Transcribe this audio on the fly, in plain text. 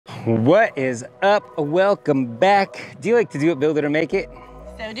What is up? Welcome back. Do you like to do it, build it, or make it?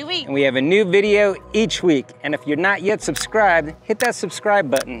 So do we. And we have a new video each week. And if you're not yet subscribed, hit that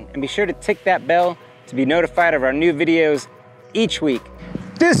subscribe button and be sure to tick that bell to be notified of our new videos each week.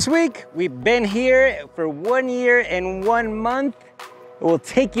 This week, we've been here for 1 year and 1 month. We'll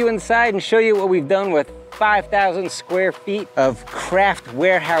take you inside and show you what we've done with 5,000 square feet of craft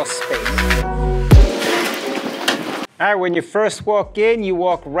warehouse space. All right, when you first walk in, you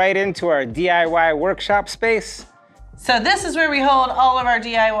walk right into our DIY workshop space. So this is where we hold all of our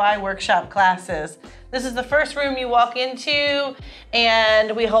DIY workshop classes. This is the first room you walk into,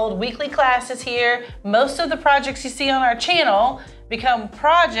 and we hold weekly classes here. Most of the projects you see on our channel become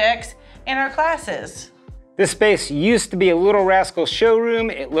projects in our classes. This space used to be a Little Rascal showroom.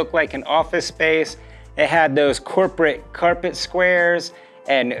 It looked like an office space. It had those corporate carpet squares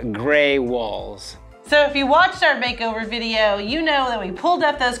and gray walls. So if you watched our makeover video, you know that we pulled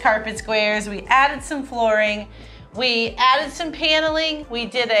up those carpet squares, we added some flooring, we added some paneling, we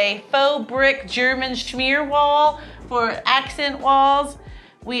did a faux brick German schmear wall for accent walls,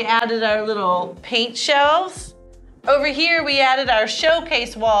 we added our little paint shelves. Over here we added our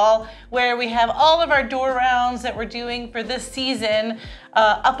showcase wall where we have all of our door rounds that we're doing for this season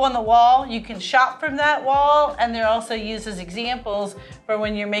up on the wall. You can shop from that wall, and they're also used as examples for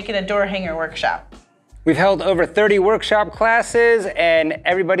when you're making a door hanger workshop. We've held over 30 workshop classes and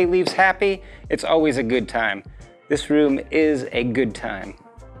everybody leaves happy. It's always a good time. This room is a good time.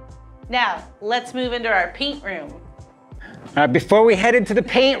 Now, let's move into our paint room. Before we head into the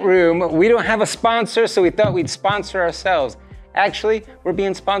paint room, we don't have a sponsor, so we thought we'd sponsor ourselves. Actually, we're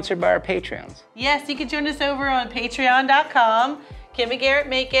being sponsored by our Patreons. Yes, you can join us over on patreon.com. Kim and Garrett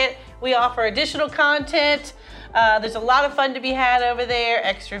make it. We offer additional content. There's a lot of fun to be had over there.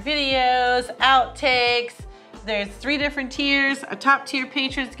 Extra videos, outtakes. There's 3 different tiers. Our top tier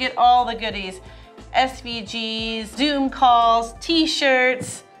patrons get all the goodies. SVGs, Zoom calls,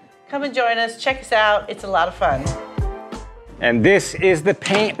 t-shirts. Come and join us, check us out. It's a lot of fun. And this is the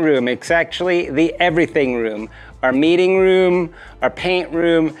paint room. It's actually the everything room. Our meeting room, our paint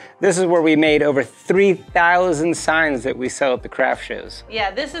room. This is where we made over 3,000 signs that we sell at the craft shows.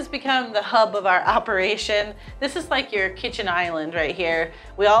 Yeah, this has become the hub of our operation. This is like your kitchen island right here.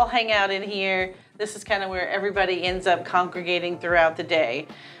 We all hang out in here. This is kind of where everybody ends up congregating throughout the day.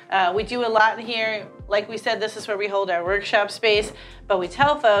 We do a lot in here. Like we said, this is where we hold our workshop space, but we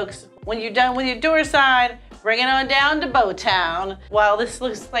tell folks, when you're done with your door side, bring it on down to Bowtown. While this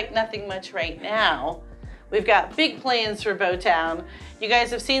looks like nothing much right now, we've got big plans for Bowtown. You guys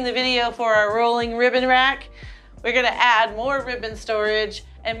have seen the video for our rolling ribbon rack. We're gonna add more ribbon storage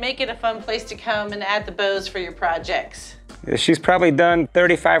and make it a fun place to come and add the bows for your projects. She's probably done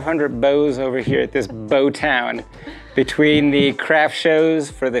 3,500 bows over here at this Bowtown between the craft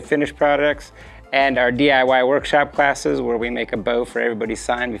shows for the finished products and our DIY workshop classes where we make a bow for everybody's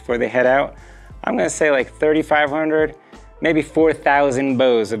sign before they head out. I'm gonna say like 3,500, maybe 4,000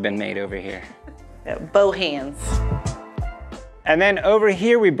 bows have been made over here. Bow hands. And then over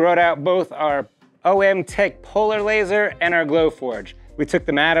here, we brought out both our OM Tech Polar Laser and our Glowforge. We took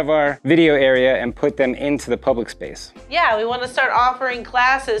them out of our video area and put them into the public space. Yeah, we want to start offering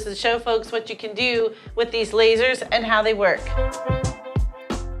classes and show folks what you can do with these lasers and how they work.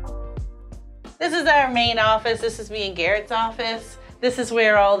 This is our main office. This is me and Garrett's office. This is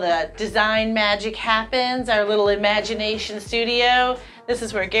where all the design magic happens, our little imagination studio. This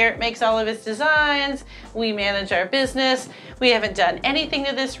is where Garrett makes all of his designs. We manage our business. We haven't done anything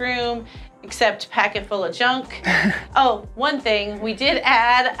to this room except pack it full of junk. Oh, one thing, we did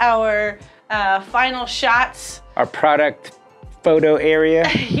add our final shots. Our product photo area.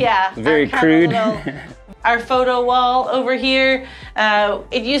 Yeah. Very crude. Our photo wall over here.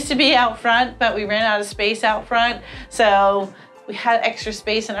 It used to be out front, but we ran out of space out front. So we had extra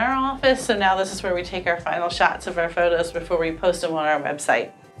space in our office, so now this is where we take our final shots of our photos before we post them on our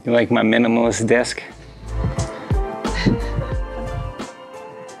website. You like my minimalist desk?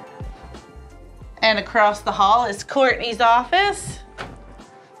 And across the hall is Courtney's office.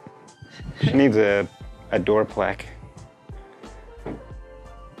 She needs a door plaque.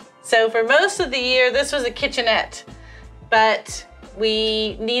 So for most of the year, this was a kitchenette, but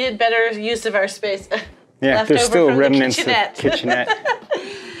we needed better use of our space. Yeah, there's still remnants of kitchenette.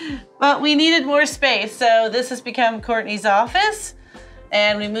 But we needed more space, so this has become Courtney's office,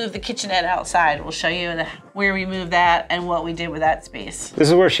 and we moved the kitchenette outside. We'll show you where we moved that and what we did with that space. This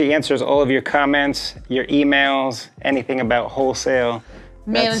is where she answers all of your comments, your emails, anything about wholesale.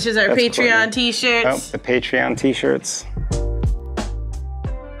 Manages our Patreon t-shirts. Oh, the Patreon t-shirts.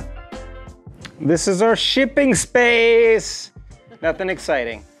 This is our shipping space. Nothing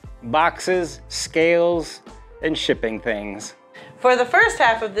exciting. boxes, scales, and shipping things. For the first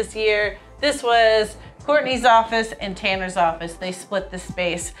half of this year, this was Courtney's office and Tanner's office. They split the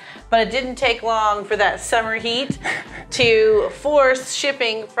space, but it didn't take long for that summer heat to force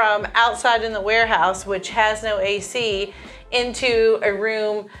shipping from outside in the warehouse, which has no AC, into a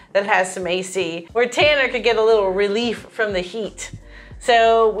room that has some AC, where Tanner could get a little relief from the heat.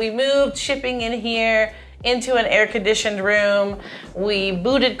 So we moved shipping in here into an air-conditioned room. We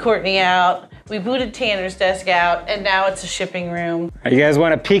booted Courtney out. We booted Tanner's desk out, and now it's a shipping room. You guys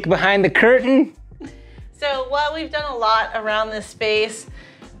want to peek behind the curtain? So while we've done a lot around this space,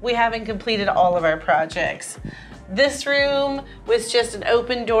 we haven't completed all of our projects. This room was just an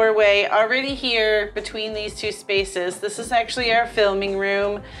open doorway already here between these two spaces. This is actually our filming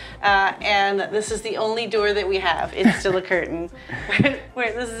room, and this is the only door that we have. It's still a curtain.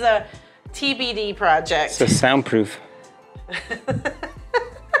 This is a TBD project. So soundproof.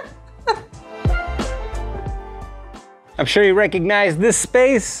 I'm sure you recognize this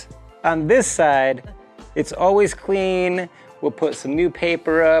space. On this side, it's always clean. We'll put some new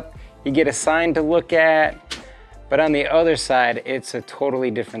paper up. You get a sign to look at. But on the other side, it's a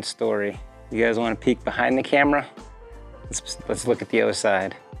totally different story. You guys want to peek behind the camera? Let's look at the other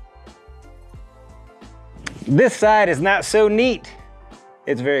side. This side is not so neat.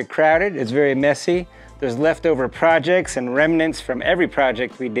 It's very crowded, it's very messy. There's leftover projects and remnants from every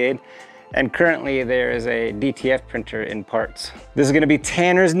project we did. And currently there is a DTF printer in parts. This is gonna be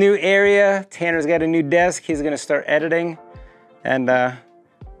Tanner's new area. Tanner's got a new desk. He's gonna start editing. And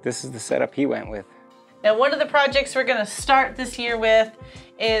this is the setup he went with. Now, one of the projects we're gonna start this year with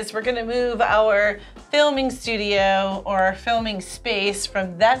is we're gonna move our filming studio or our filming space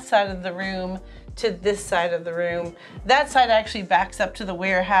from that side of the room to this side of the room. That side actually backs up to the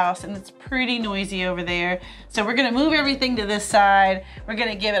warehouse and it's pretty noisy over there. So we're gonna move everything to this side. We're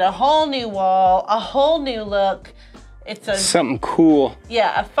gonna give it a whole new wall, a whole new look. It's something cool.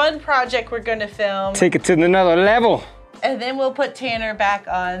 Yeah, a fun project we're gonna film. Take it to another level. And then we'll put Tanner back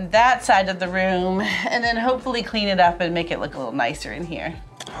on that side of the room and then hopefully clean it up and make it look a little nicer in here.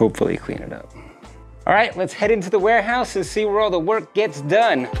 Hopefully clean it up. All right, let's head into the warehouse and see where all the work gets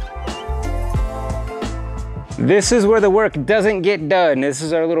done. This is where the work doesn't get done. This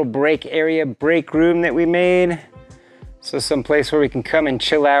is our little break area, break room that we made. So someplace where we can come and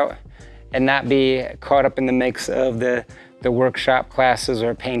chill out and not be caught up in the mix of the workshop classes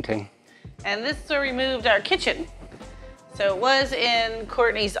or painting. And this is where we moved our kitchen. So it was in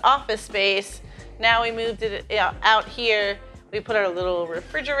Courtney's office space. Now we moved it out here. We put our little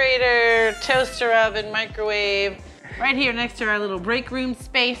refrigerator, toaster oven, microwave, right here next to our little break room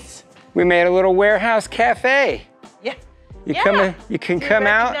space. We made a little warehouse cafe. Yeah. You can come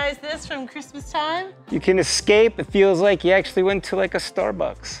out. Recognize this from Christmas time? You can escape. It feels like you actually went to like a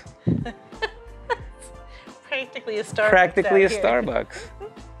Starbucks. Practically a Starbucks. Practically a Starbucks.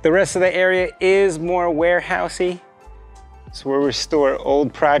 The rest of the area is more warehousey. It's where we store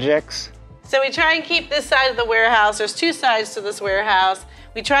old projects. So we try and keep this side of the warehouse. There's two sides to this warehouse.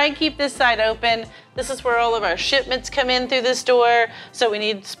 We try and keep this side open. This is where all of our shipments come in through this door. So we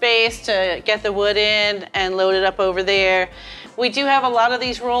need space to get the wood in and load it up over there. We do have a lot of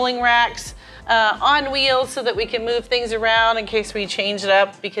these rolling racks on wheels so that we can move things around in case we change it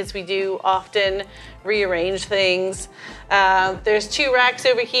up, because we do often rearrange things. There's two racks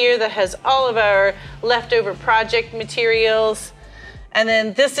over here that has all of our leftover project materials. And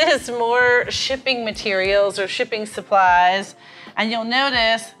then this is more shipping materials or shipping supplies. And you'll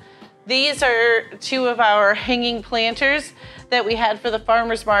notice these are two of our hanging planters that we had for the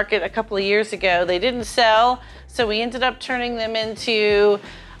farmer's market a couple of years ago. They didn't sell, so we ended up turning them into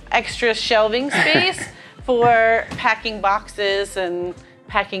extra shelving space for packing boxes and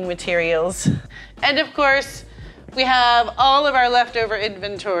packing materials. And of course, we have all of our leftover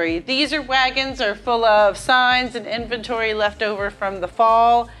inventory. These wagons are full of signs and inventory left over from the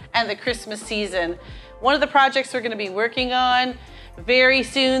fall and the Christmas season. One of the projects we're going to be working on very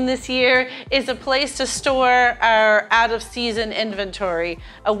soon this year is a place to store our out-of-season inventory,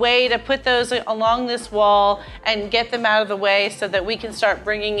 a way to put those along this wall and get them out of the way so that we can start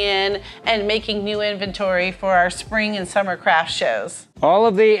bringing in and making new inventory for our spring and summer craft shows. All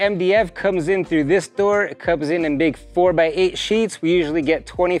of the MDF comes in through this door. It comes in big 4x8 sheets. We usually get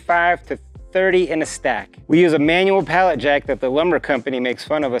 25 to 30 in a stack. We use a manual pallet jack that the lumber company makes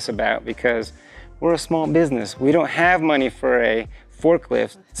fun of us about because we're a small business. We don't have money for a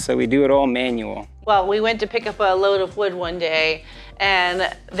forklift, so we do it all manual. Well, we went to pick up a load of wood one day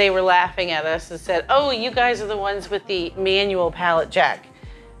and they were laughing at us and said, "Oh, you guys are the ones with the manual pallet jack."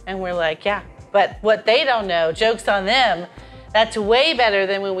 And we're like, yeah, but what they don't know, joke's on them, That's way better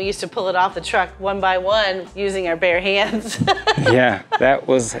than when we used to pull it off the truck one by one using our bare hands. Yeah, that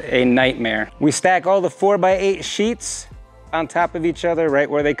was a nightmare. We stack all the 4x8 sheets on top of each other right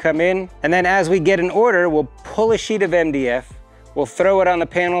where they come in. And then as we get an order, we'll pull a sheet of MDF, we'll throw it on the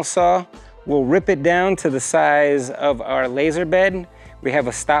panel saw, we'll rip it down to the size of our laser bed. We have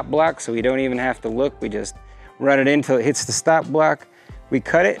a stop block, so we don't even have to look. We just run it in till it hits the stop block. We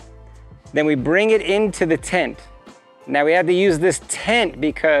cut it, then we bring it into the tent. Now we had to use this tent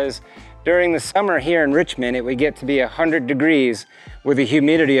because during the summer here in Richmond, it would get to be 100 degrees with a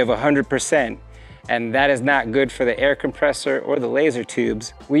humidity of 100%. And that is not good for the air compressor or the laser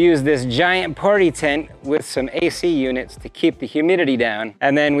tubes. We use this giant party tent with some AC units to keep the humidity down.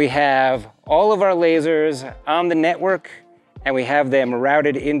 And then we have all of our lasers on the network, and we have them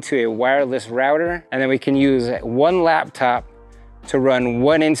routed into a wireless router. And then we can use one laptop to run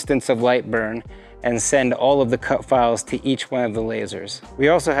one instance of Lightburn and send all of the cut files to each one of the lasers. We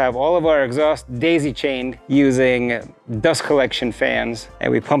also have all of our exhaust daisy chained using dust collection fans,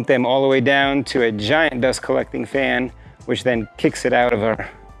 and we pump them all the way down to a giant dust collecting fan, which then kicks it out of our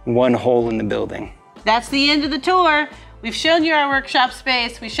one hole in the building. That's the end of the tour. We've shown you our workshop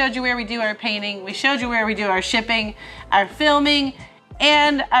space. We showed you where we do our painting. We showed you where we do our shipping, our filming,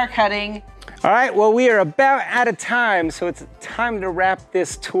 and our cutting. All right, well, we are about out of time, so it's time to wrap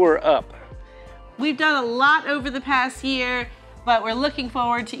this tour up. We've done a lot over the past year, but we're looking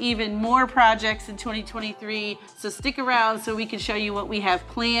forward to even more projects in 2023. So stick around so we can show you what we have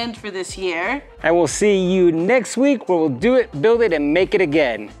planned for this year. And we'll see you next week where we'll do it, build it, and make it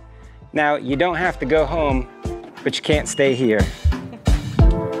again. Now, you don't have to go home, but you can't stay here.